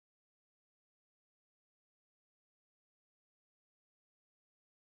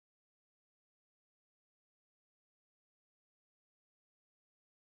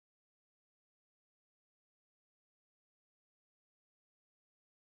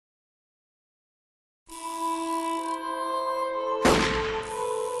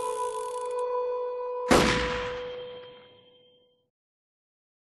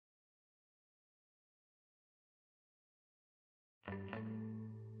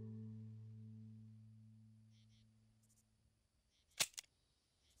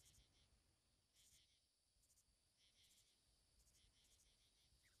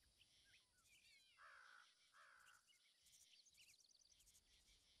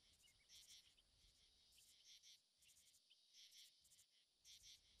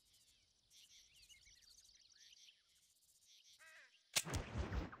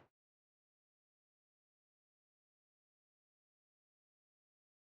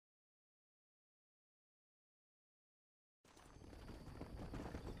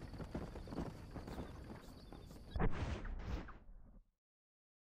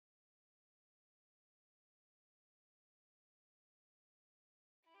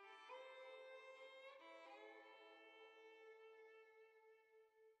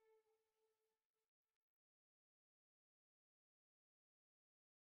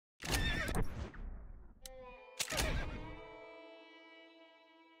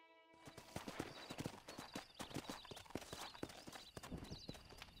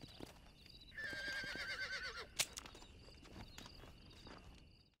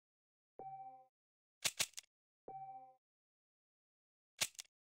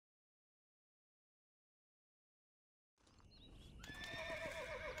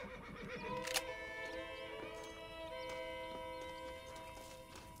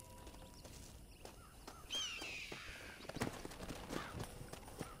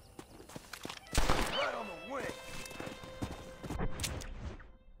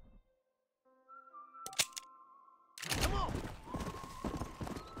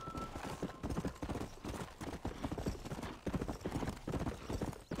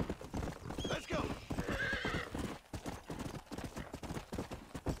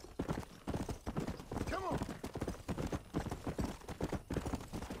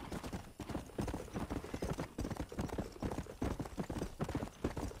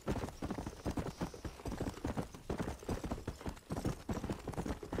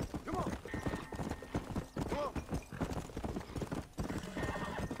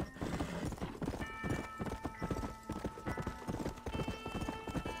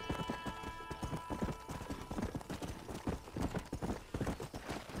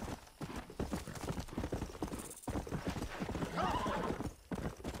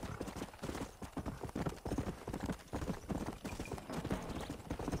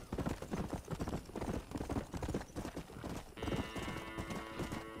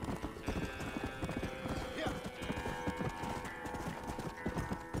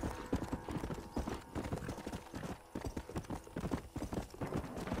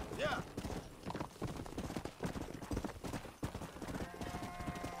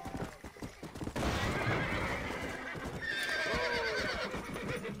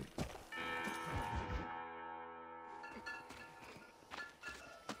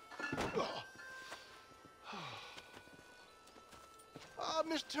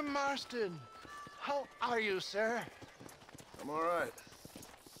Mr. Marston. How are you, sir? I'm all right.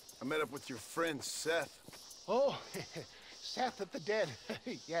 I met up with your friend, Seth. Oh, Seth of the Dead.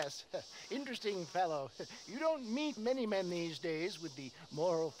 Yes, interesting fellow. You don't meet many men these days with the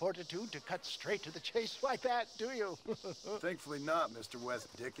moral fortitude to cut straight to the chase like that, do you? Thankfully not, Mr. West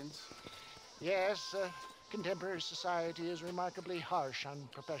Dickens. Yes, contemporary society is remarkably harsh on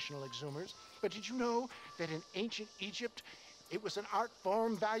professional exhumers. But did you know that in ancient Egypt, it was an art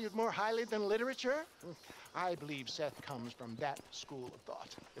form valued more highly than literature? I believe Seth comes from that school of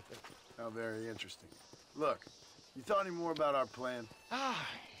thought. How very interesting. Look, you thought any more about our plan? Ah,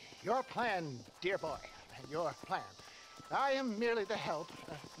 your plan, dear boy, your plan. I am merely the help,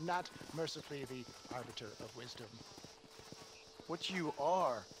 not mercifully the arbiter of wisdom. What you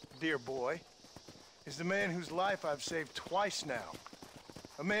are, dear boy, is the man whose life I've saved twice now.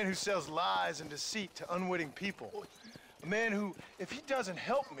 A man who sells lies and deceit to unwitting people. A man who, if he doesn't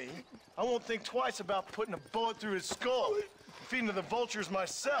help me, I won't think twice about putting a bullet through his skull and feeding to the vultures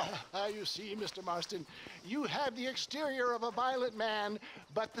myself. You see, Mr. Marston, you have the exterior of a violent man,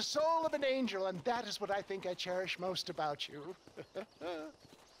 but the soul of an angel, and that is what I think I cherish most about you.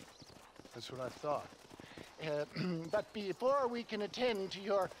 That's what I thought. But before we can attend to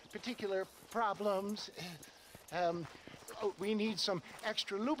your particular problems, we need some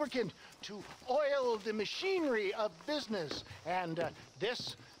extra lubricant to oil the machinery of business. And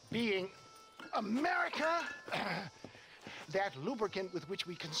this being America, that lubricant with which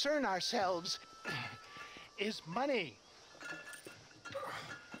we concern ourselves is money.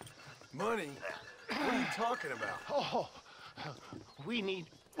 Money? What are you talking about? Oh, we need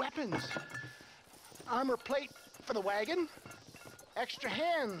weapons. Armor plate for the wagon, extra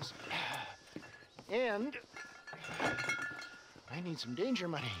hands, and I need some danger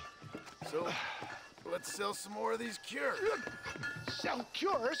money. So, let's sell some more of these cures. Sell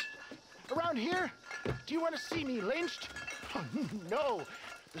cures? Around here? Do you want to see me lynched? Oh, no.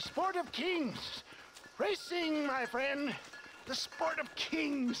 The sport of kings. Racing, my friend. The sport of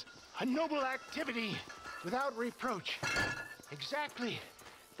kings. A noble activity without reproach. Exactly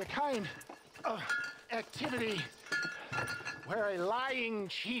the kind of activity where a lying,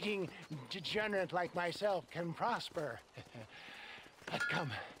 cheating degenerate like myself can prosper. But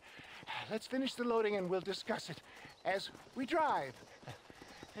come, let's finish the loading and we'll discuss it as we drive.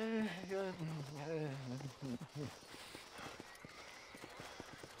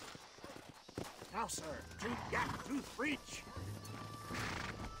 Now, sir, drink yak tooth breach.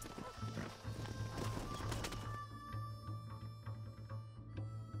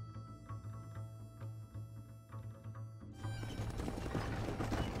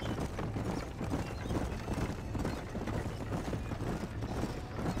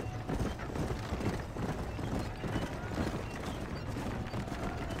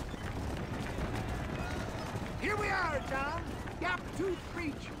 Here we are, John. Gap tooth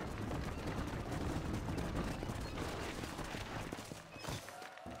breach.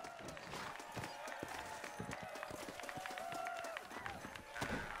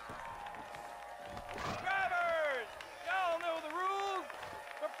 Drivers! Y'all know the rules,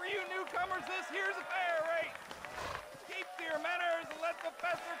 but for you newcomers, this here's a fair race. Keep to your manners and let the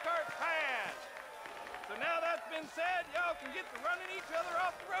faster cart pass. So now that's been said, y'all can get to running each other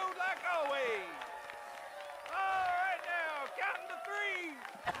off the road like always. All right now, counting to three.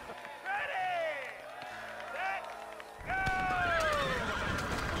 Ready, set, go!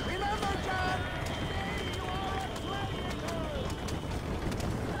 Remember, John, today you are a gladiator.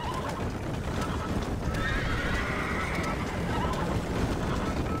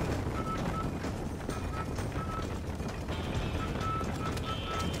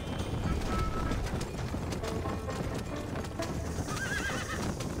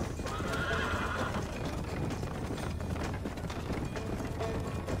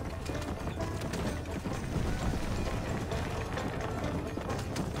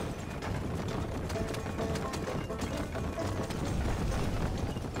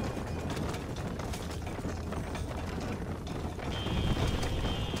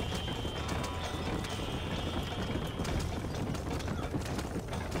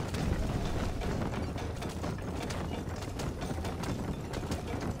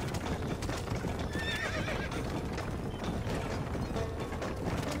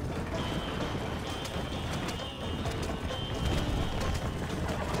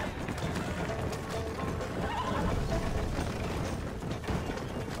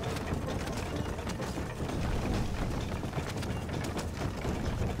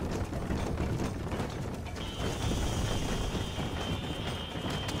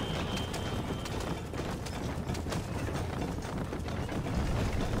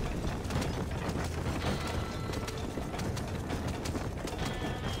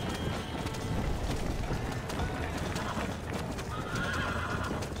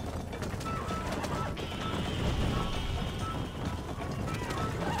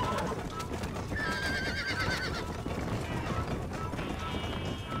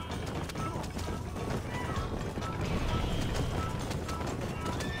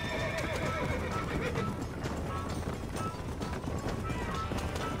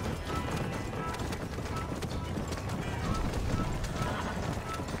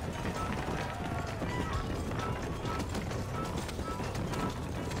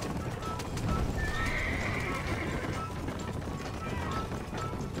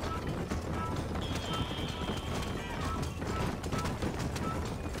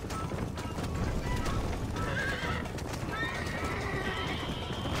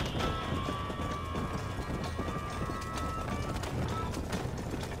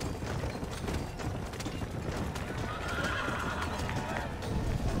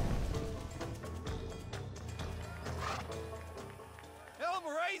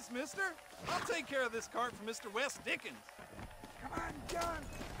 pace, mister. I'll take care of this cart for Mr. Wes Dickens. Come on, John.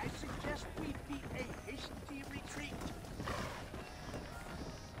 I suggest we beat a hasty retreat.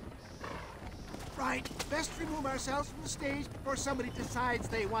 Right. Best remove ourselves from the stage before somebody decides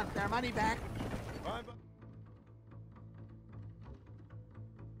they want their money back. Bye.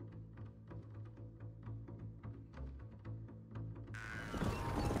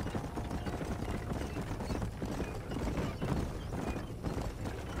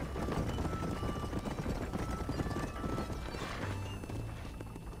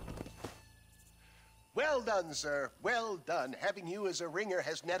 Well done, sir. Well done. Having you as a ringer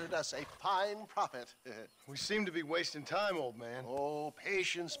has netted us a fine profit. We seem to be wasting time, old man. Oh,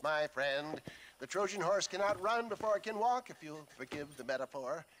 patience, my friend. The Trojan horse cannot run before it can walk, if you'll forgive the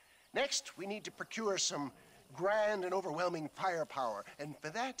metaphor. Next, we need to procure some grand and overwhelming firepower. And for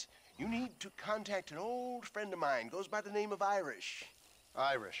that, you need to contact an old friend of mine. Goes by the name of Irish.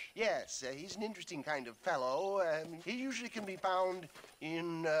 Irish. Yes, he's an interesting kind of fellow. He usually can be found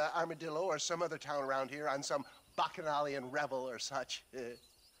in Armadillo or some other town around here on some bacchanalian revel or such.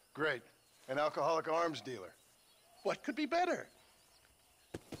 Great. An alcoholic arms dealer. What could be better?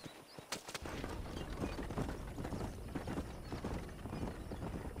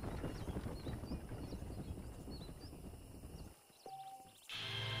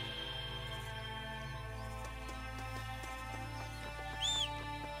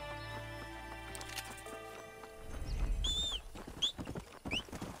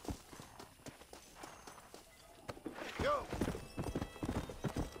 Go!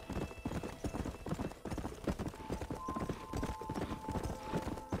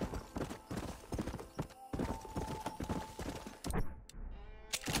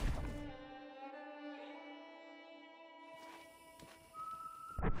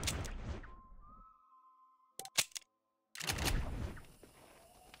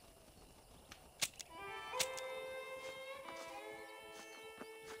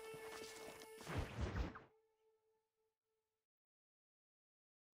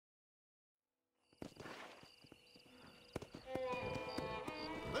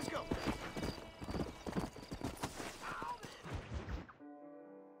 Let's go.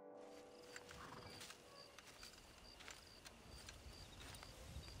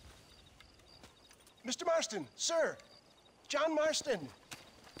 Mr. Marston, sir. John Marston.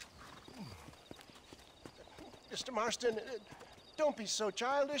 Mr. Marston, don't be so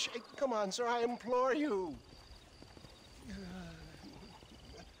childish. Come on, sir, I implore you.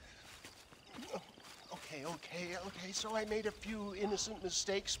 Okay, so I made a few innocent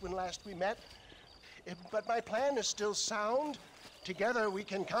mistakes when last we met. But my plan is still sound. Together we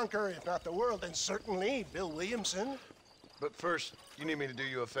can conquer, if not the world, then certainly Bill Williamson. But first, you need me to do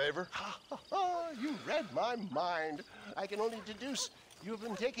you a favor? You read my mind. I can only deduce you have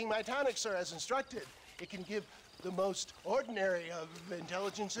been taking my tonic, sir, as instructed. It can give the most ordinary of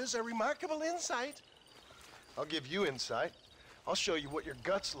intelligences a remarkable insight. I'll give you insight. I'll show you what your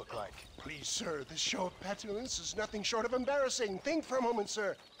guts look like. Please, sir, this show of petulance is nothing short of embarrassing. Think for a moment,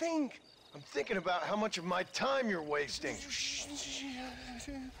 sir. Think. I'm thinking about how much of my time you're wasting.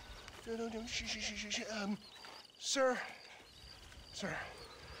 Sir,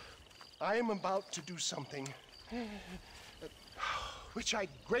 I am about to do something which I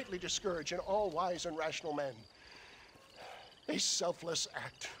greatly discourage in all wise and rational men. A selfless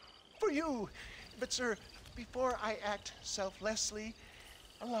act for you. But, sir, before I act selflessly,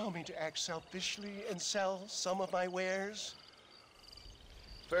 allow me to act selfishly and sell some of my wares.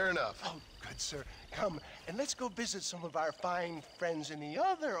 Fair enough. Oh, good, sir. Come, and let's go visit some of our fine friends in the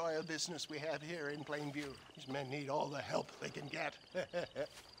other oil business we have here in Plainview. These men need all the help they can get.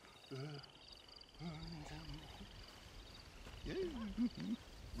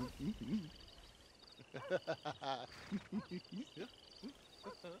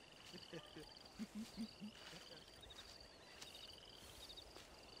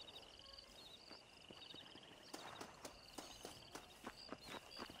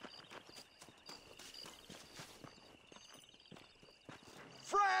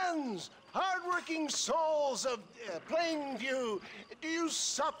 Friends, hardworking souls of Plainview, do you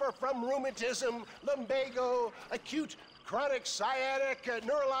suffer from rheumatism, lumbago, acute chronic sciatic,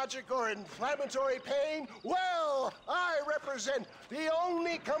 neurologic, or inflammatory pain? Well, I represent the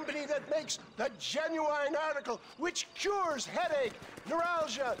only company that makes the genuine article which cures headache,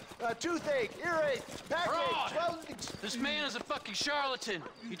 neuralgia, toothache, earache, backache. Well, this man is a fucking charlatan.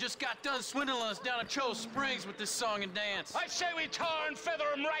 He just got done swindling us down at Cho Springs with this song and dance. I say we tar and feather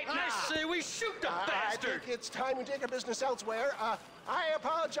him right now. I say we shoot the I bastard. think it's time we take our business elsewhere. I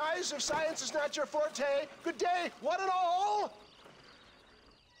apologize if science is not your forte. Good day, one and all.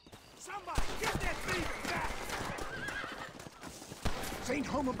 Somebody, get that thief back! St.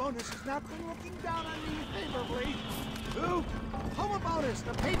 Homobonus has not been looking down on you favorably. Who? Homobonus,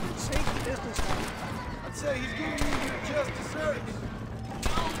 the patron saint of businessmen. I'd say he's giving you your just desserts.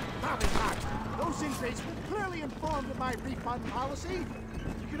 Probably not. Those ingrates were clearly informed of my refund policy.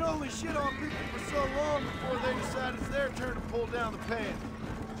 You can only shit on people for so long before they decide it's their turn to pull down the pan.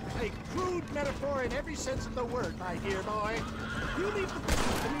 A crude metaphor in every sense of the word, my dear boy. You leave the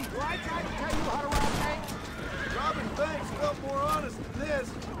business to me. Do I try to tell you how to rob banks? Robbing banks felt more honest than this.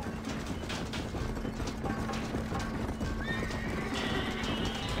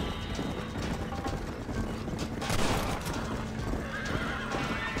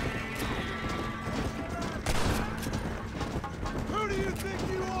 Who do you think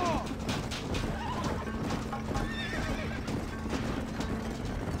you are?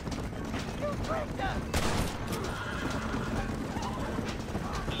 You freaked us!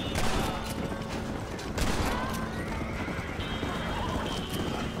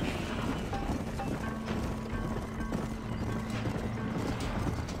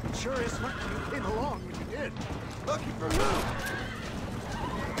 Sure is lucky you came along when you did. Lucky for who?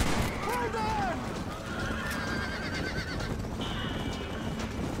 Well done!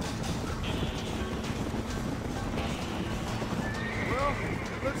 Well,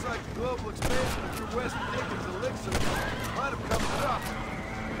 it looks like the global expansion of your West Dickens elixir might have come up.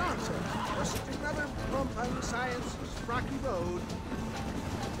 Nonsense. Just another bump on the science's rocky road.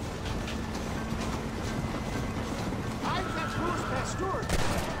 I've got Bruce Pasteur to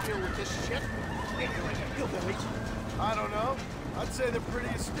deal with this shit. Ignorant hillbillies. I don't know. I'd say they're pretty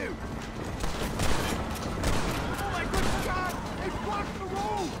astute. Oh my good God! They blocked the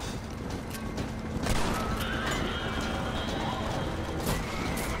road!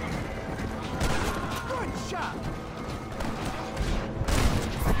 Good shot!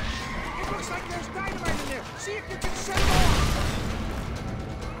 It looks like there's dynamite in there. See if you can set it off!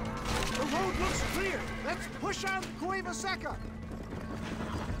 The road looks clear. Let's push on Cueva Seca.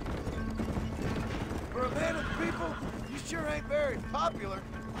 For a man of the people, you sure ain't very popular.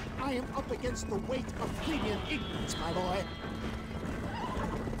 I am up against the weight of plebeian ignorance, my boy.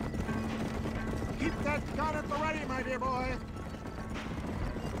 Keep that gun at the ready, my dear boy.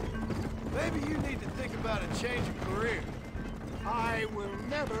 Maybe you need to think about a change of career. I will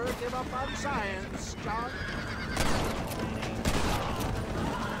never give up on science, John.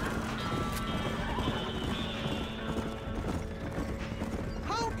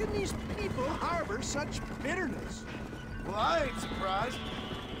 How can these people harbor such bitterness? Well, I ain't surprised.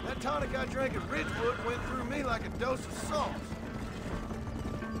 That tonic I drank at Ridgewood went through me like a dose of salt.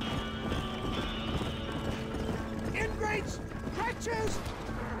 Ingrates! Wretches!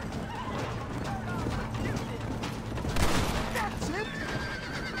 That's it!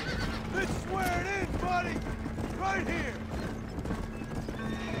 This is where it is, buddy! Right here!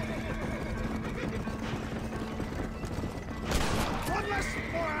 One less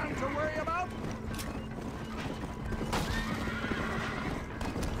moron to worry about.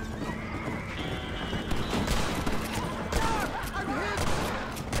 Ah, I'm hit!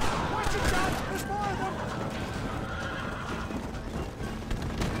 Watch it, John! There's more of them!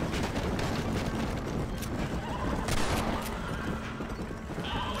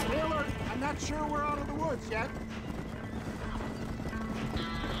 Stay alert. I'm not sure we're out of the woods yet.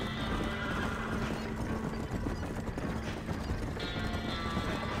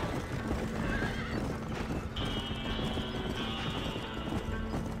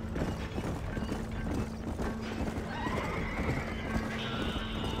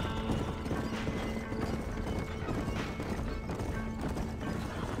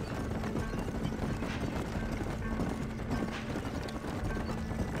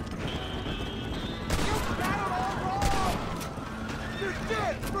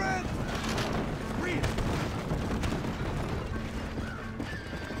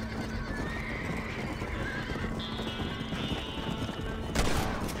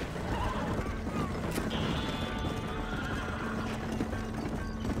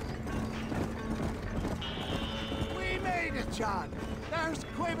 John. There's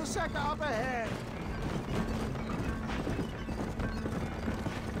Cueva Seca up ahead.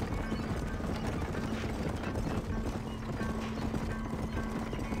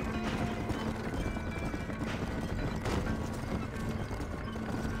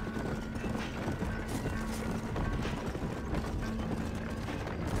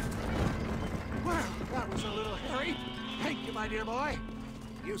 Well, that was a little hairy. Thank you, my dear boy.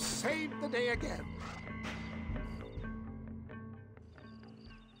 You saved the day again.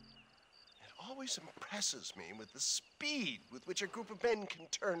 It always impressed impresses me with the speed with which a group of men can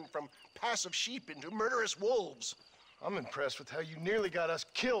turn from passive sheep into murderous wolves. I'm impressed with how you nearly got us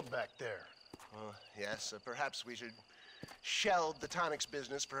killed back there. Yes, perhaps we should shelve the tonics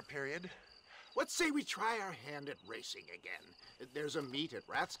business for a period. What say we try our hand at racing again? There's a meet at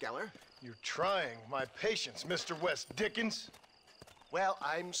Rathskeller. You're trying my patience, Mr. West Dickens. Well,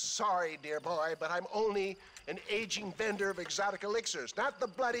 I'm sorry, dear boy, but I'm only an aging vendor of exotic elixirs, not the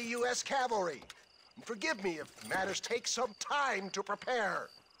bloody U.S. cavalry. Forgive me if matters take some time to prepare.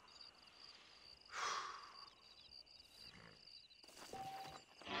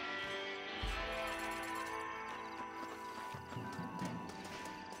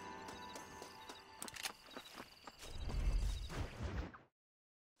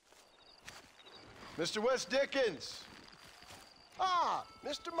 Mr. West Dickens! Ah,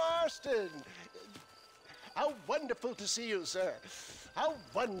 Mr. Marston. How wonderful to see you, sir. How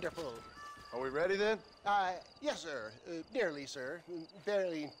wonderful. Are we ready then? Yes, sir. Nearly, sir.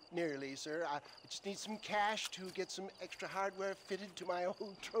 Very nearly, sir. I just need some cash to get some extra hardware fitted to my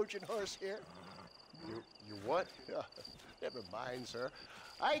old Trojan horse here. You what? Never mind, sir.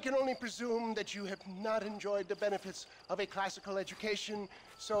 I can only presume that you have not enjoyed the benefits of a classical education,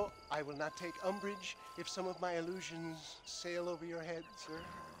 so I will not take umbrage if some of my illusions sail over your head, sir.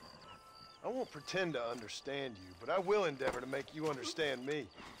 I won't pretend to understand you, but I will endeavor to make you understand me.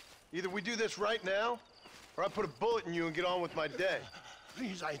 Either we do this right now, or I put a bullet in you and get on with my day.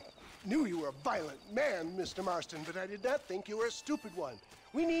 Please, I knew you were a violent man, Mr. Marston, but I did not think you were a stupid one.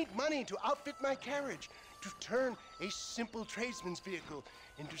 We need money to outfit my carriage, to turn a simple tradesman's vehicle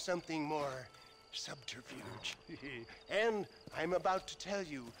into something more subterfuge. And I'm about to tell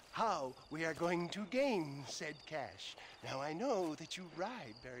you how we are going to gain said cash. Now, I know that you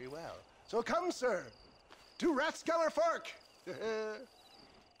ride very well. So come, sir, to Rathskeller Fork.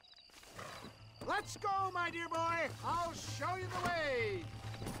 Let's go, my dear boy. I'll show you the way.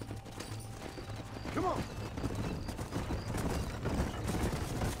 Come on.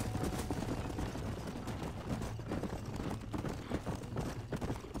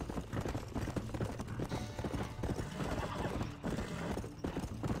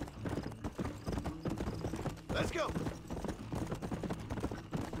 Let's go.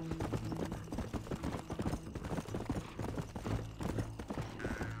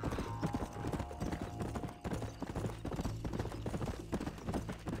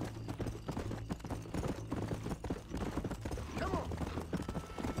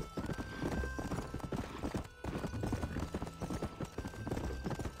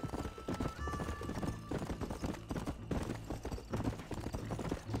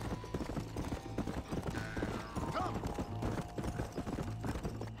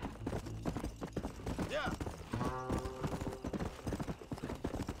 Yeah.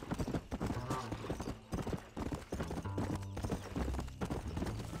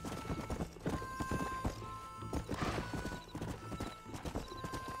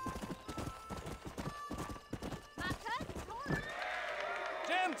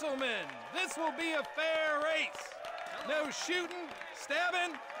 Gentlemen, this will be a fair race. No shooting,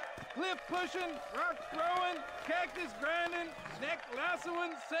 stabbing, cliff pushing, rock throwing, cactus grinding, neck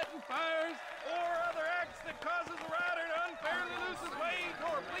lassoing, setting fires, or other acts that causes a rider to unfairly lose his weight,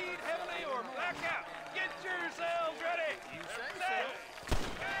 or bleed heavily, or black out. Get yourselves ready. Set.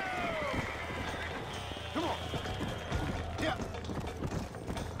 Go! Come on. Yeah.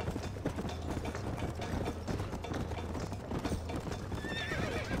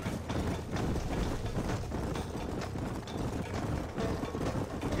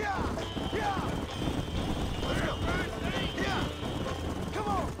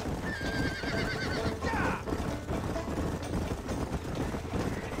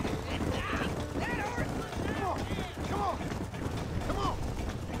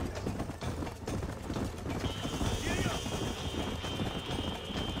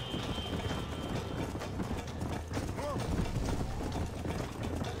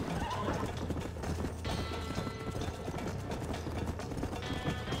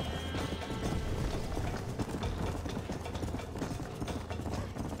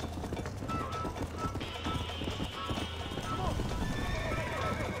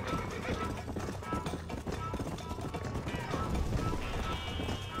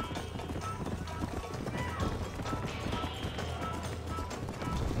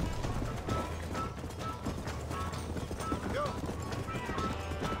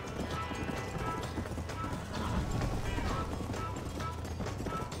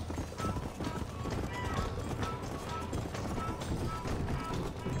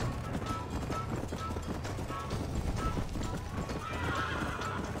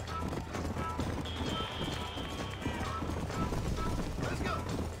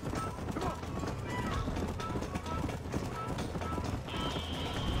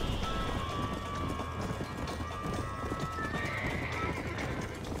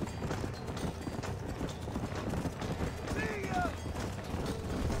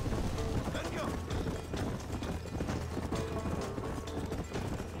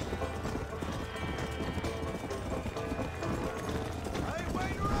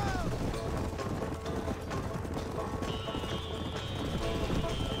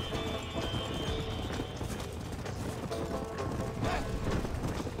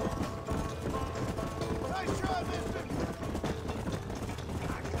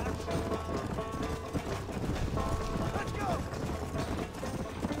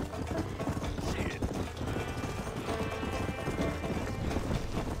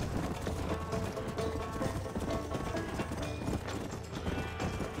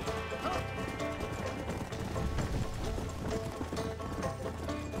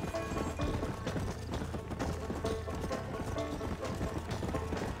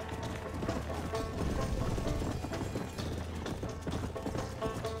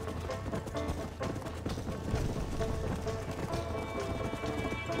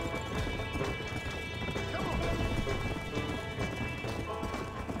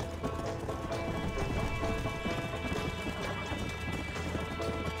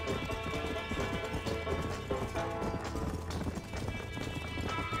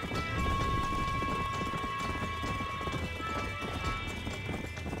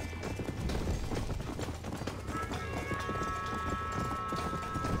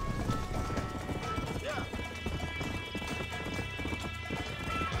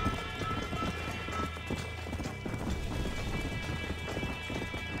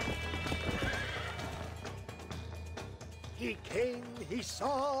 He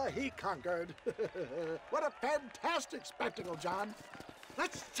saw, he conquered. What a fantastic spectacle, John.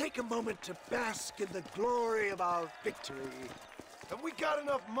 Let's take a moment to bask in the glory of our victory. Have we got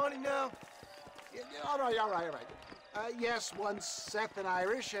enough money now? All right. Yes, once Seth and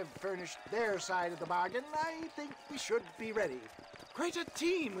Irish have furnished their side of the bargain, I think we should be ready. Quite a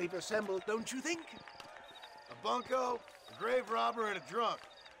team we've assembled, don't you think? A bunco, a grave robber, and a drunk.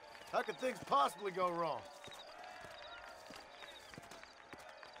 How could things possibly go wrong?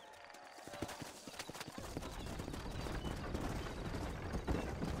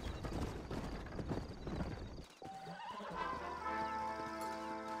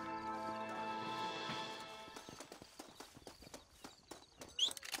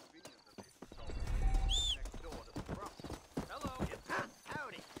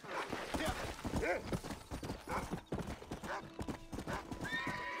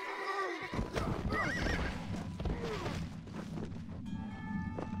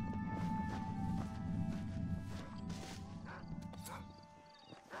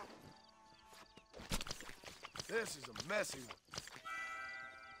 This is a messy one.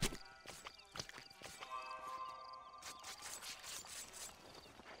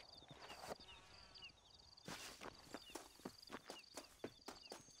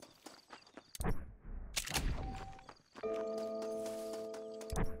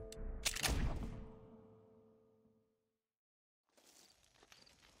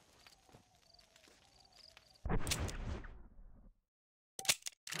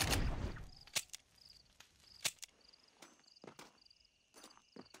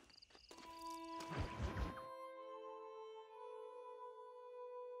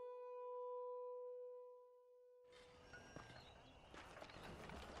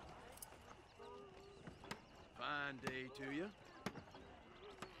 Fine day to you.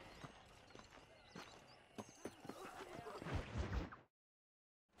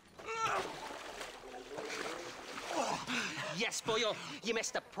 Yes, boyo, you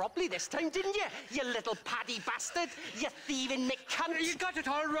messed up properly this time, didn't you? You little paddy bastard. You thieving McCunt. You got it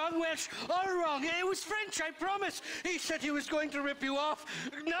all wrong, Welsh. All wrong. It was French, I promise. He said he was going to rip you off.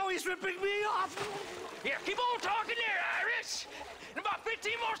 Now he's ripping me off. Here, keep on talking there, Irish. In about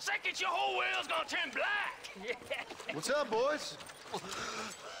 15 more seconds, your whole world's gonna turn black. What's up, boys?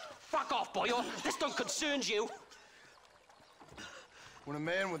 Fuck off, boyo. This don't concern you. When a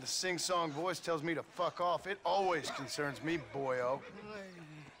man with a sing-song voice tells me to fuck off, it always concerns me, boyo.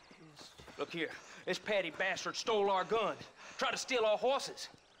 Look here, this patty bastard stole our guns, tried to steal our horses.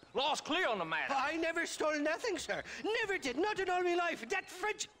 Law's clear on the matter. I never stole nothing, sir. Never did. Not in all my life. That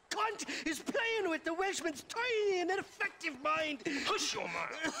French cunt is playing with the Welshman's tiny and ineffective mind. Hush your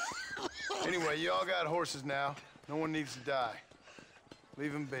mouth. Anyway, you all got horses now. No one needs to die.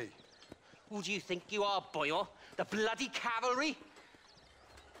 Leave them be. Who do you think you are, boyo? The bloody cavalry?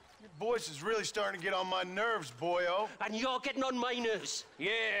 Your voice is really starting to get on my nerves, boyo. And you're getting on my nerves. Yeah.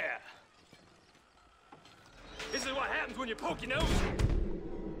 This is what happens when you poke your nose.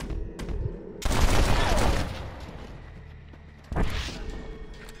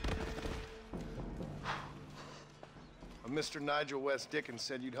 Mr. Nigel West Dickens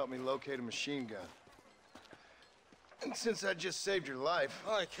said you'd help me locate a machine gun. And since I just saved your life...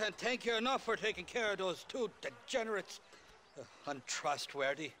 I can't thank you enough for taking care of those two degenerates.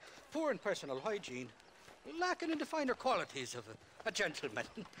 Untrustworthy, poor in personal hygiene, lacking in the finer qualities of a gentleman.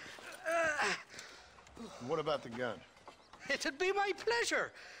 What about the gun? It'd be my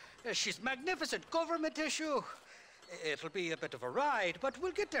pleasure. She's magnificent, government issue. It'll be a bit of a ride, but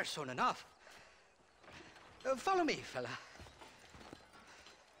we'll get there soon enough. Follow me, fella.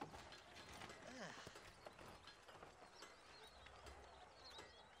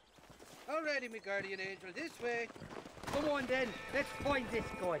 All righty, me guardian angel, this way. Come on then, let's find this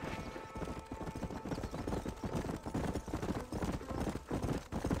guy.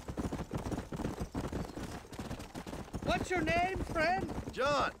 What's your name, friend?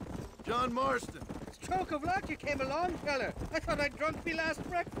 John Marston. Stroke of luck you came along, fella. I thought I'd drunk me last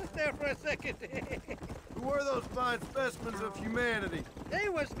breakfast there for a second. Who were those fine specimens of humanity? They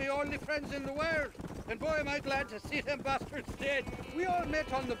was me only friends in the world. And boy, am I glad to see them bastards dead. We all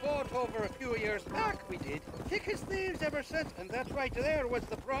met on the boat over a few years back, we did. Thick as thieves ever since, and that right there was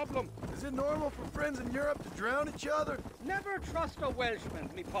the problem. Is it normal for friends in Europe to drown each other? Never trust a Welshman,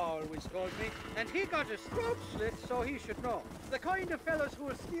 me pa always told me. And he got his throat slit, so he should know. The kind of fellas who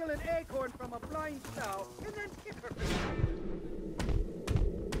will steal an acorn from a blind sow and then kick her.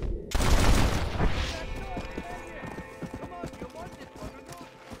 Come on, you want it,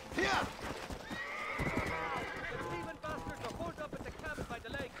 Yeah!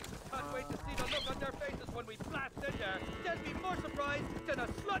 Can't wait to see the look on their faces when we blast in there. They'll be more surprised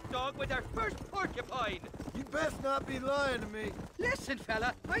not be lying to me. Listen,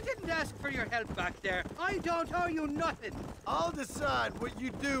 fella, I didn't ask for your help back there. I don't owe you nothing. I'll decide what you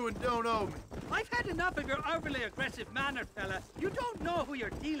do and don't owe me. I've had enough of your overly aggressive manner, fella. You don't know who you're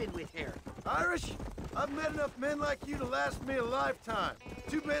dealing with here. Irish, I've met enough men like you to last me a lifetime.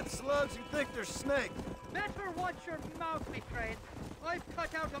 Two-bit slugs who think they're snakes. Better watch your mouth, me friend. I've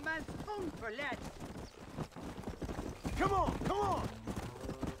cut out a man's tongue for less. Come on, come on!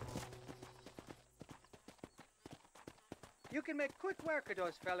 You can make quick work of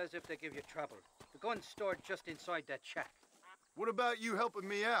those fellas if they give you trouble. The gun's stored just inside that shack. What about you helping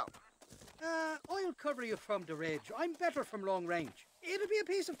me out? I'll cover you from the ridge. I'm better from long range. It'll be a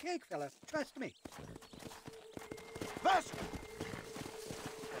piece of cake, fella. Trust me. Faster!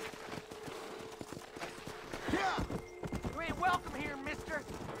 Yeah! You ain't welcome here, mister.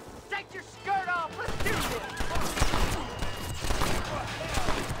 Take your skirt off. Let's do this.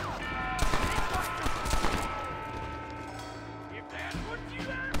 If that's what you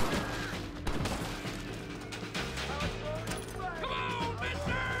after. Come on,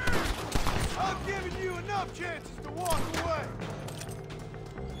 mister! I've given you enough chances to walk away.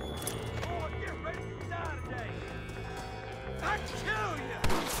 Boy, get ready to die today. I'd kill you!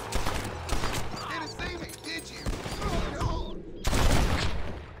 Didn't see me, did you?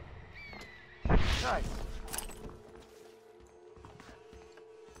 Nice.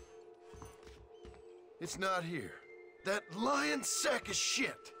 It's not here. That lying sack of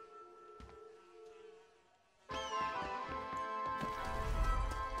shit.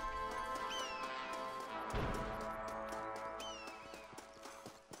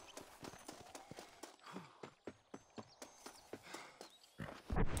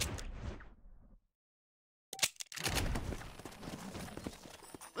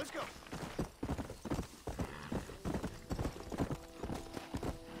 Let's go.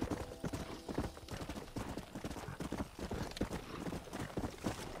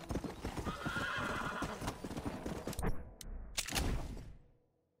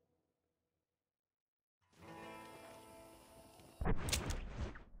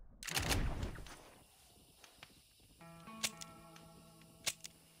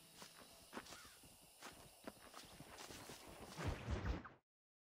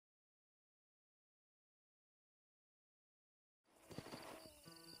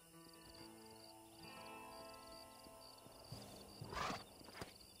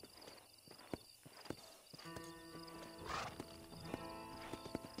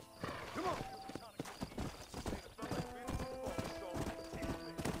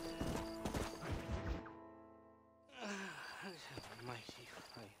 Mighty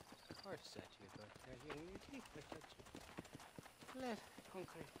fine. Horse that you got there. You keep it that you. Let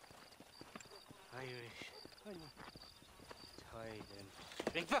hungry. Irish. Tied and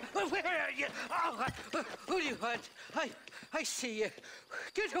string. Where are you? Oh, who do you want? I see you.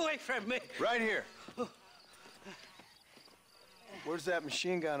 Get away from me. Right here. Where's that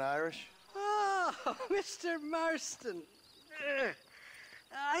machine gun, Irish? Oh, Mr. Marston.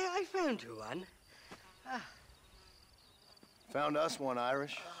 I found you one. Found us one,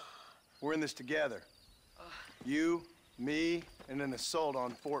 Irish. We're in this together. You, me, and an assault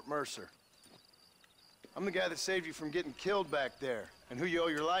on Fort Mercer. I'm the guy that saved you from getting killed back there, and who you owe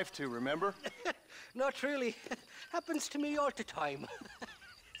your life to, remember? Not really. Happens to me all the time.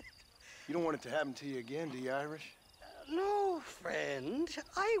 You don't want it to happen to you again, do you, Irish? No, friend.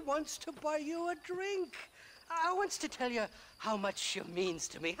 I wants to buy you a drink. I wants to tell you how much you means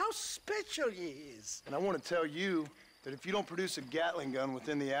to me, how special you is. And I want to tell you that if you don't produce a Gatling gun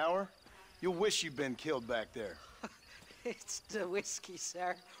within the hour, you'll wish you'd been killed back there. It's the whiskey,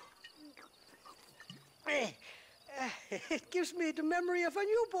 sir. It gives me the memory of a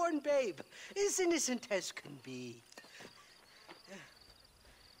newborn babe, as innocent as can be.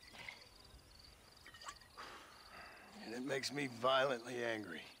 And it makes me violently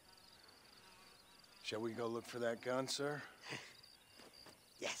angry. Shall we go look for that gun, sir?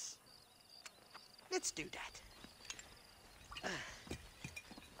 Yes. Let's do that.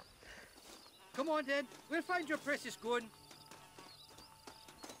 Come on, then. We'll find your precious gun.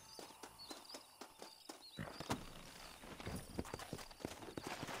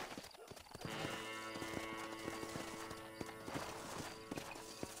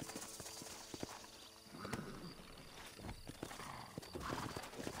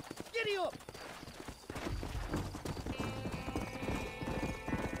 Giddy up!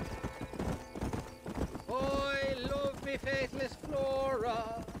 I love me faithless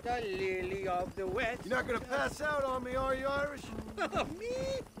Flora, the lily of the west. You're not gonna pass out on me, are you, Irish?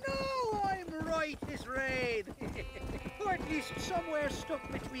 Me? No, I'm right as rain. Or at least somewhere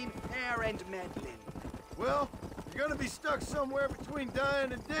stuck between fair and meddling. Well, you're gonna be stuck somewhere between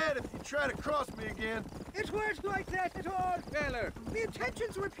dying and dead if you try to cross me again. It weren't like that at all, feller. Me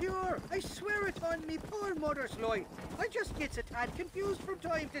intentions were pure. I swear it on me poor mother's life. I just gets a tad confused from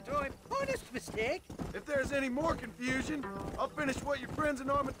time to time. Honest mistake. If there's any more confusion, I'll finish what your friends in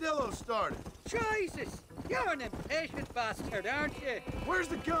Armadillo started. Jesus! You're an impatient bastard, aren't you? Where's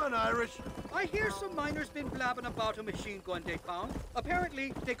the gun, Irish? I hear some miners been blabbing about a machine gun they found.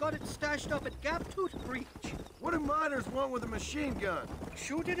 Apparently, they got it stashed up at Gaptooth Breach. What do miners want with a machine gun?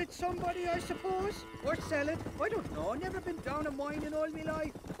 Shoot it at somebody, I suppose? Or sell it? I don't know. Never been down a mine in all me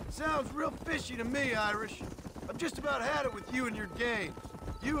life. Sounds real fishy to me, Irish. I've just about had it with you and your games.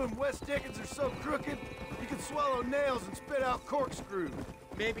 You and Wes Dickens are so crooked, you can swallow nails and spit out corkscrews.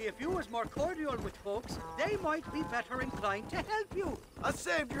 Maybe if you was more cordial with folks, they might be better inclined to help you. I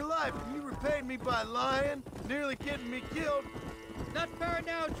saved your life and you repaid me by lying, nearly getting me killed. Not far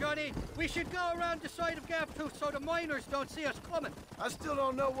now, Johnny. We should go around the side of Gaptooth so the miners don't see us coming. I still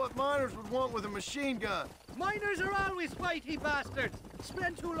don't know what miners would want with a machine gun. Miners are always fighty bastards.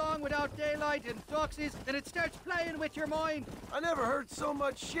 Spend too long without daylight and doxies, and it starts playing with your mind. I never heard so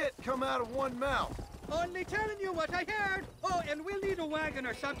much shit come out of one mouth. Only telling you what I heard. Oh, and we'll need a wagon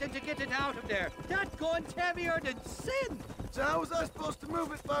or something to get it out of there. That gun's heavier than sin. So how was I supposed to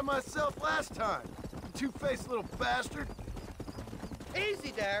move it by myself last time? You two-faced little bastard.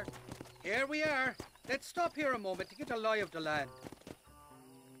 Easy there. Here we are. Let's stop here a moment to get a lie of the land.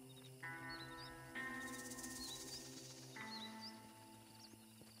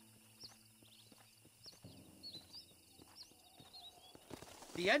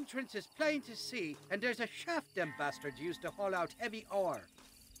 The entrance is plain to see, and there's a shaft them bastards used to haul out heavy ore.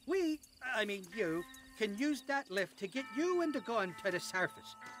 I mean you, can use that lift to get you and the gun to the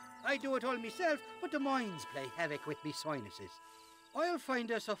surface. I do it all myself, but the mines play havoc with me sinuses. I'll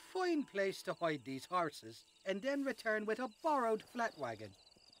find us a fine place to hide these horses, and then return with a borrowed flat wagon.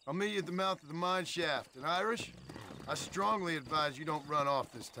 I'll meet you at the mouth of the mine shaft. And Irish, I strongly advise you don't run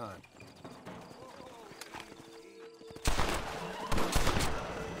off this time.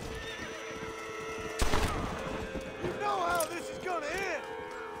 You know how this is gonna end!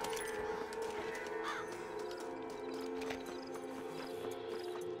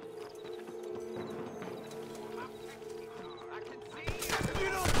 If you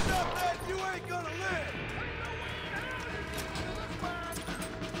don't stop that, you ain't gonna live!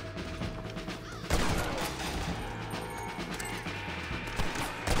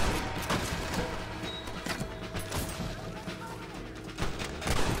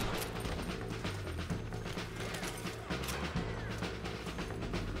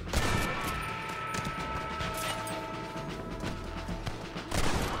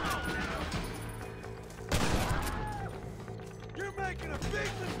 You're making a big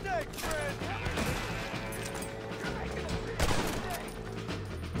mistake, friend! You're making a big mistake!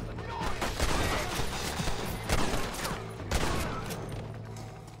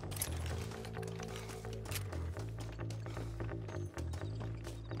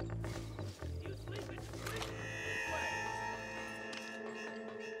 You sleeping?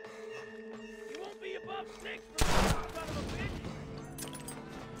 You won't be above 6 for son of a bitch!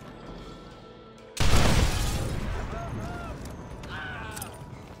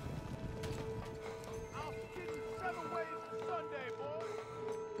 I'll skin you 7 ways to Sunday, boy!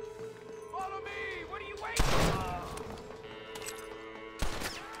 Follow me! What are you waiting for?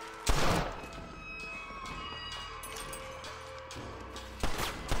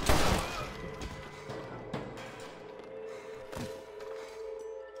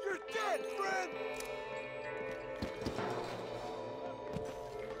 You're dead, friend!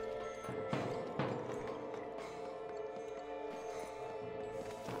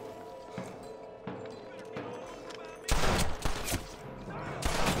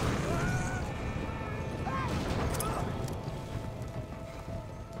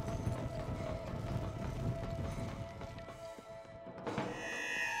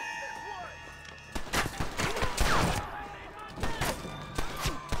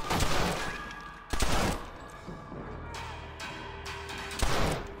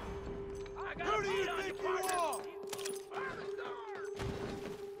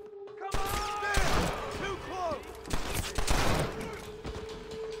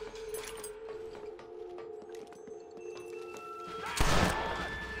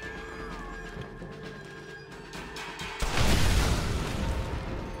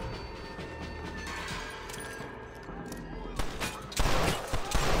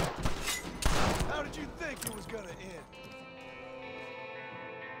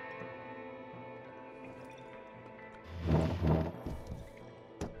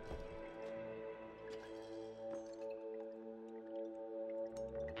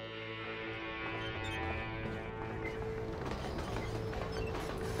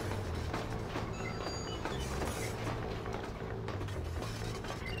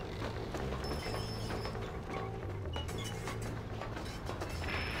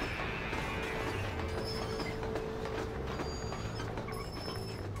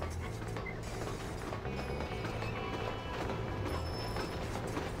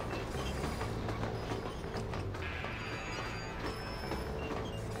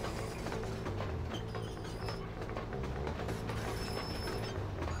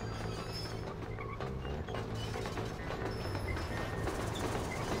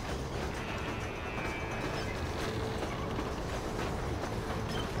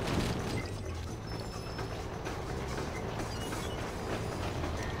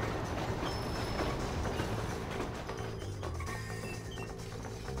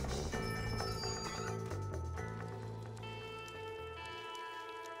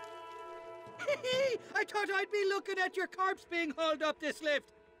 I thought I'd be looking at your corpse being hauled up this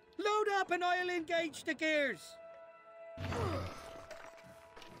lift. Load up and I'll engage the gears.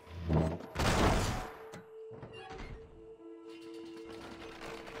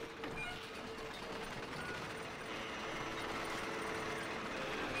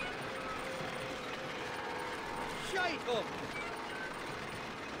 Shite up!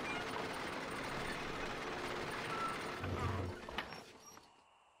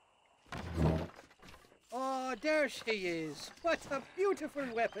 Oh, there she is. What a beautiful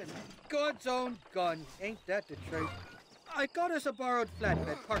weapon. God's own gun. Ain't that the truth? I got us a borrowed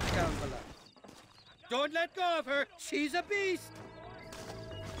flatbed parked down below. Don't let go of her. She's a beast.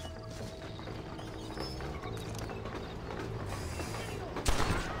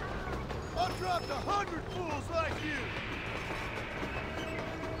 I've dropped 100 fools like you!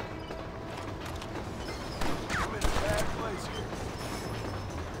 I'm in a bad place here.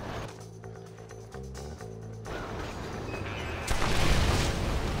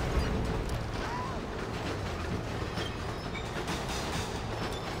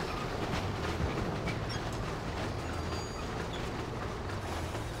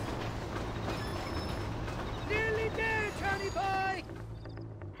 Nearly there, Johnny boy.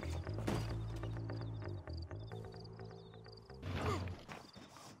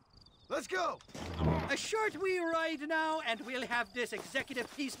 Let's go! A short wee ride now, and we'll have this executive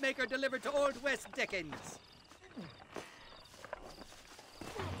peacemaker delivered to Old West Dickens.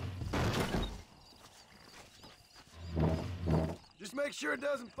 Just make sure it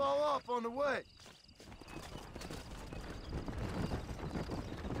doesn't fall off on the way.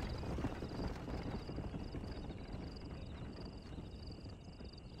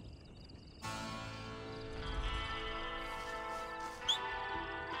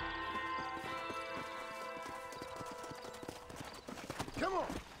 Come on!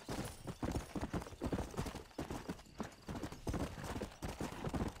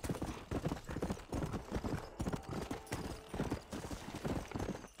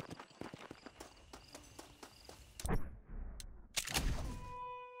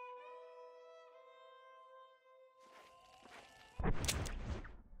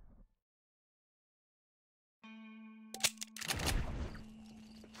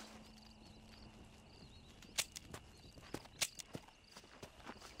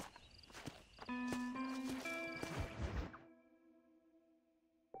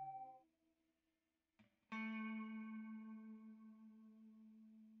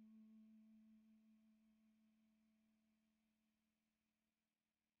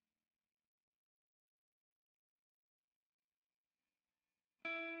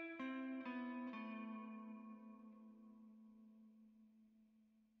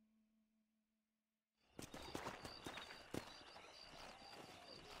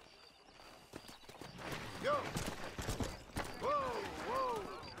 Go! Whoa, whoa!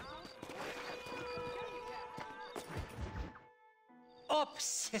 Up,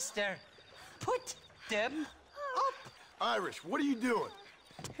 sister. Put them up. Irish, what are you doing?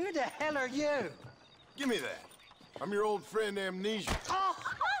 Who the hell are you? Give me that. I'm your old friend Amnesia. Oh,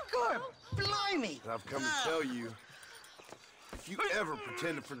 good. Blimey. And I've come to tell you, if you ever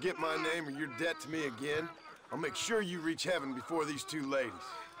pretend to forget my name or your debt to me again, I'll make sure you reach heaven before these two ladies.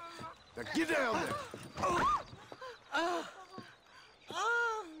 Now get down there!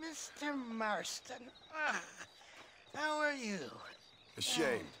 Oh, Mr. Marston. How are you?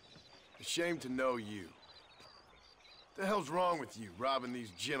 Ashamed. Ashamed to know you. What the hell's wrong with you, robbing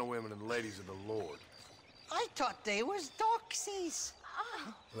these gentlewomen and ladies of the Lord? I thought they was doxies.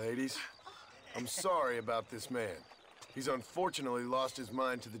 Ladies, I'm sorry about this man. He's unfortunately lost his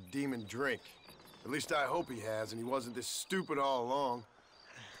mind to the demon drink. At least I hope he has, and he wasn't this stupid all along.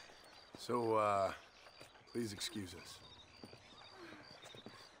 So, please excuse us.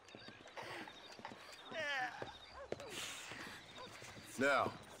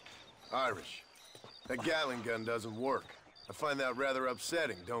 Now, Irish, that Gatling gun doesn't work. I find that rather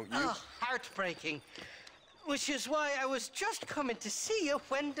upsetting, don't you? Oh, heartbreaking. Which is why I was just coming to see you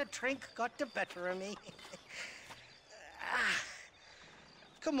when the drink got the better of me.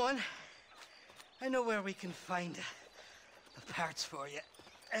 Come on. I know where we can find the parts for you.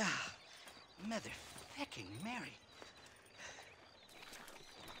 Mother-fecking Mary.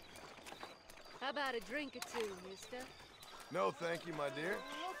 How about a drink or two, mister? No, thank you, my dear.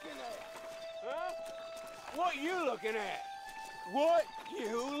 Huh? What you looking at? What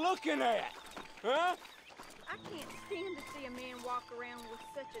you looking at? Huh? I can't stand to see a man walk around with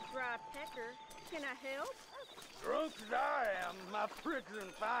such a dry pecker. Can I help? Drunk as I am, my prick's in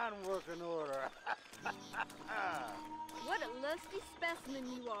fine working order. What a lusty specimen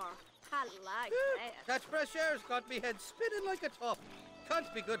you are. I like that. That fresh air's got me head spinning like a top.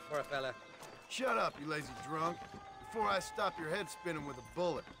 Can't be good for a fella. Shut up, you lazy drunk, before I stop your head spinning with a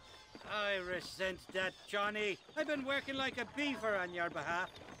bullet. I resent that, Johnny. I've been working like a beaver on your behalf.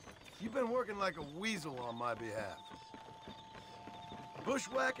 You've been working like a weasel on my behalf.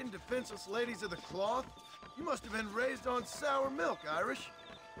 Bushwhacking defenseless ladies of the cloth? You must have been raised on sour milk, Irish.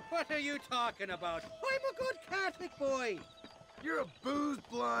 What are you talking about? I'm a good Catholic boy. You're a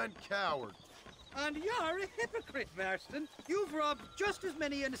booze-blind coward. And you're a hypocrite, Marston. You've robbed just as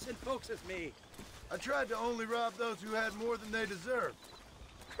many innocent folks as me. I tried to only rob those who had more than they deserved.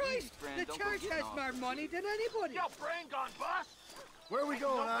 Christ, the church has more money than anybody. Yo, brain gone, boss! Where are we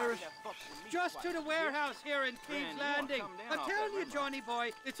going, Irish? Just to the warehouse here in King's Landing. I'm telling you, Johnny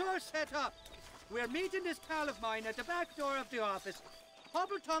boy, it's all set up. We're meeting this pal of mine at the back door of the office.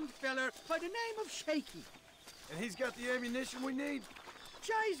 Hobble-tongued feller by the name of Shaky. And he's got the ammunition we need?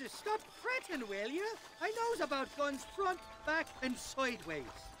 Jesus, stop fretting, will you? I knows about guns front, back, and sideways.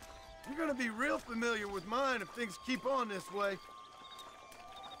 You're gonna be real familiar with mine if things keep on this way.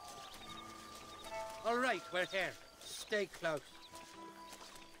 All right, we're here. Stay close.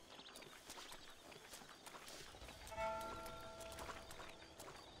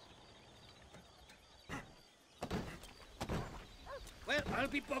 Well, I'll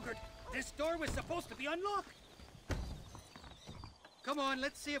be buggered. This door was supposed to be unlocked. Come on,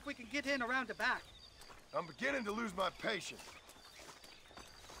 let's see if we can get in around the back. I'm beginning to lose my patience.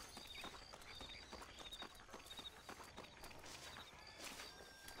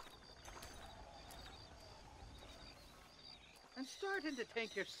 I'm starting to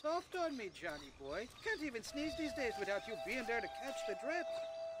think you're soft on me, Johnny boy. Can't even sneeze these days without you being there to catch the drip.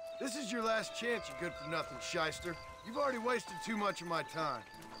 This is your last chance, you good-for-nothing shyster. You've already wasted too much of my time.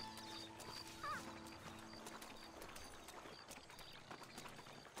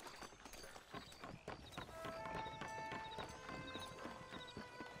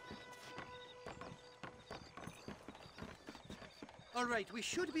 All right, we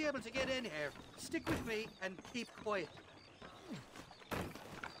should be able to get in here. Stick with me and keep quiet.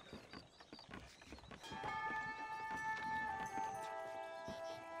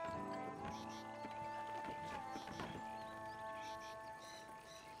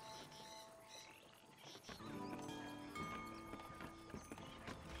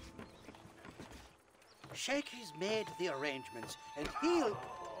 Shaky's made the arrangements, and he'll...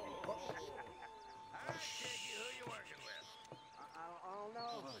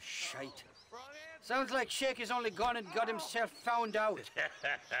 Oh, shite. Sounds like Shaky's only gone and got himself found out.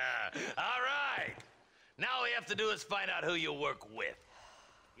 All right. Now all we have to do is find out who you work with.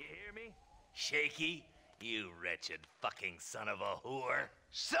 You hear me? Shaky, you wretched fucking son of a whore.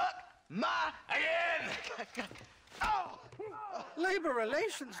 Suck my again! Oh! Labor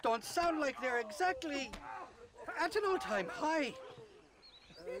relations don't sound like they're exactly at an all-time high.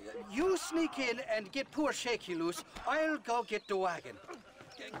 You sneak in and get poor Shaky loose. I'll go get the wagon.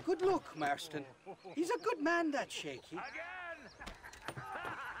 Good luck, Marston. He's a good man, that Shaky.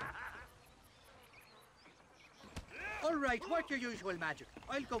 All right, work your usual magic.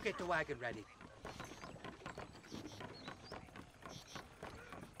 I'll go get the wagon ready.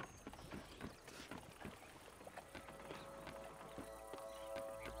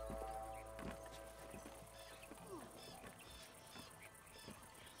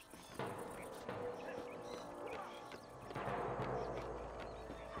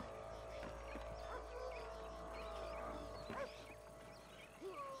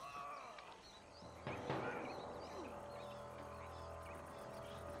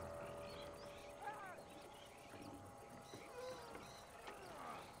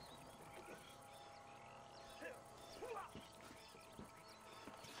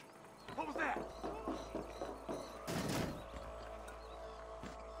 What was that?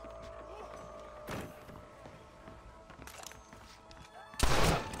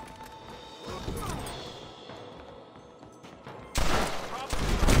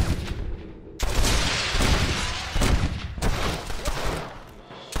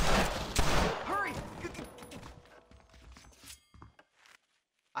 Hurry!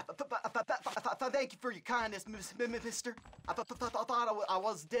 Thank you for your kindness, mister. I thought I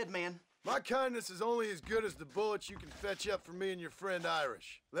was dead, man. My kindness is only as good as the bullets you can fetch up for me and your friend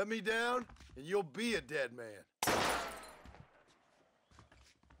Irish. Let me down, and you'll be a dead man.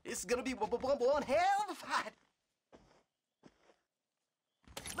 This is gonna be one hell of a fight.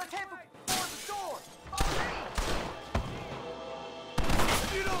 Let's head for the door.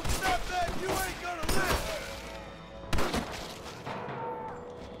 If you don't stop that, you ain't gonna live.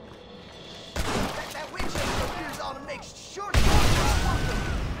 That windshield appears on to make sure.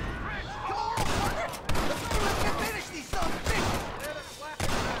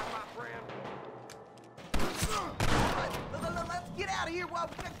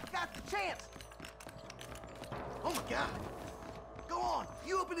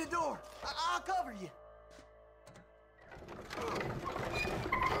 the door. I'll cover you.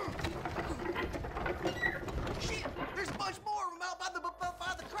 Shit! There's a bunch more of them out by the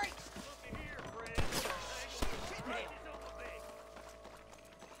crates.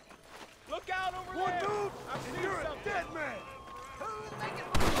 Look out over One there! move, I'm and seeing you're a something. dead man. Who's making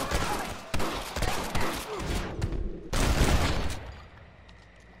moves?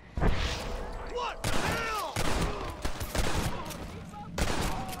 What the hell?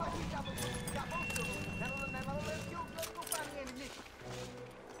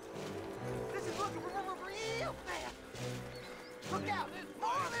 This is looking real bad. Look out! There's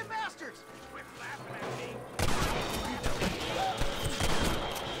more of them bastards! Quit laughing at me.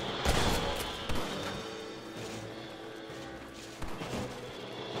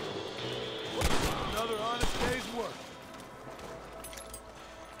 Another honest day's work.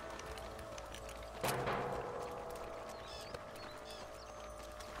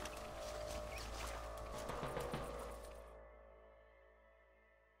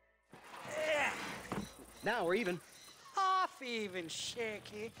 Now we're even. Half even,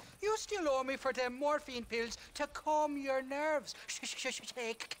 Shaky. You still owe me for them morphine pills to calm your nerves.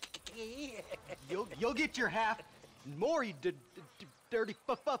 Shaky. You'll get your half. More, you dirty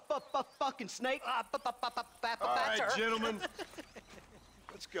fucking snake. All right, gentlemen.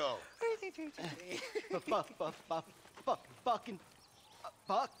 Let's go. Fucking.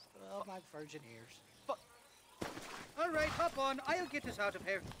 Fuck. Oh, my virgin ears. All right, hop on. I'll get us out of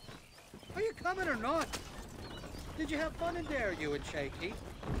here. Are you coming or not? Did you have fun in there, you and Shaky?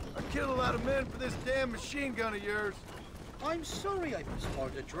 I killed a lot of men for this damn machine gun of yours. I'm sorry I missed all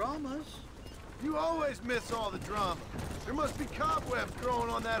the dramas. You always miss all the drama. There must be cobwebs growing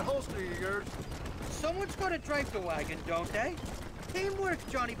on that holster of yours. Someone's got to drive the wagon, don't they? Teamwork,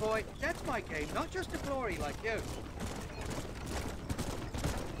 Johnny boy. That's my game, not just a glory like you.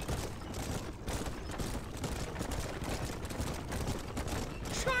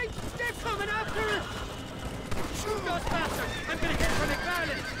 Shite! They're coming after us! Shoot those bastards! I'm gonna get from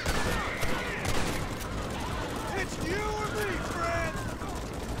McFarlane! It's you or me, friend!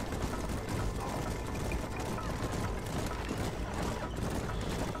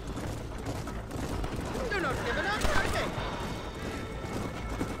 They're not giving up, are they?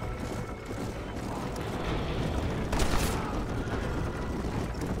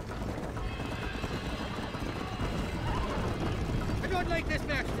 I don't like this,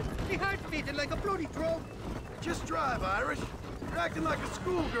 Marston. My heart's beating like a bloody drum. Just drive, Irish. You're acting like a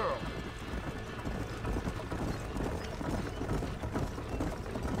schoolgirl.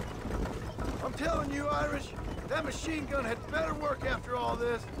 I'm telling you, Irish, that machine gun had better work after all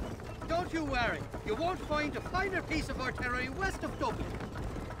this. Don't you worry. You won't find a finer piece of artillery west of Dublin.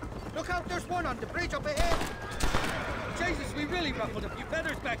 Look out, there's one on the bridge up ahead. Jesus, we really ruffled a few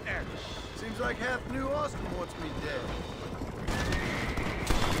feathers back there. Seems like half New Austin wants me dead.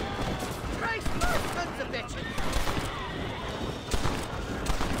 Christ, sons of bitches!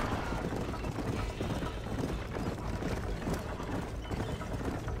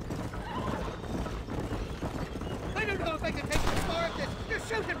 I don't know if I can take much more of this. They're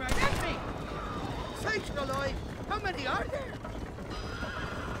shooting right at me! Sakes alive! How many are there?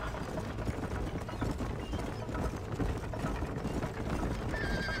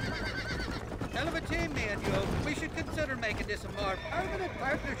 Hell of a team, me and you. We should consider making this a more permanent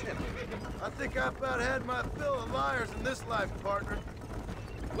partnership. I think I've about had my fill of liars in this life, partner.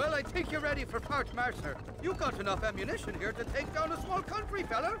 Well, I think you're ready for Fort Mercer. You got enough ammunition here to take down a small country,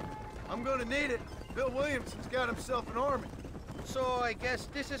 fella. I'm gonna need it. Bill Williamson's got himself an army. So I guess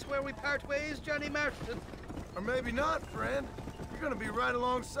this is where we part ways, Johnny Marston. Or maybe not, friend. You're gonna be right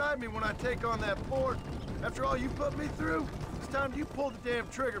alongside me when I take on that fort. After all you put me through, it's time you pull the damn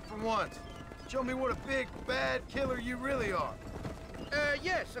trigger for once. Show me what a big, bad killer you really are.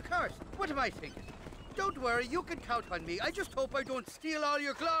 Yes, of course. What am I thinking? Don't worry, you can count on me. I just hope I don't steal all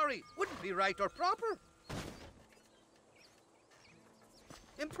your glory. Wouldn't be right or proper.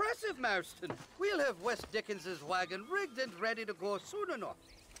 Impressive, Marston. We'll have West Dickens's wagon rigged and ready to go soon enough.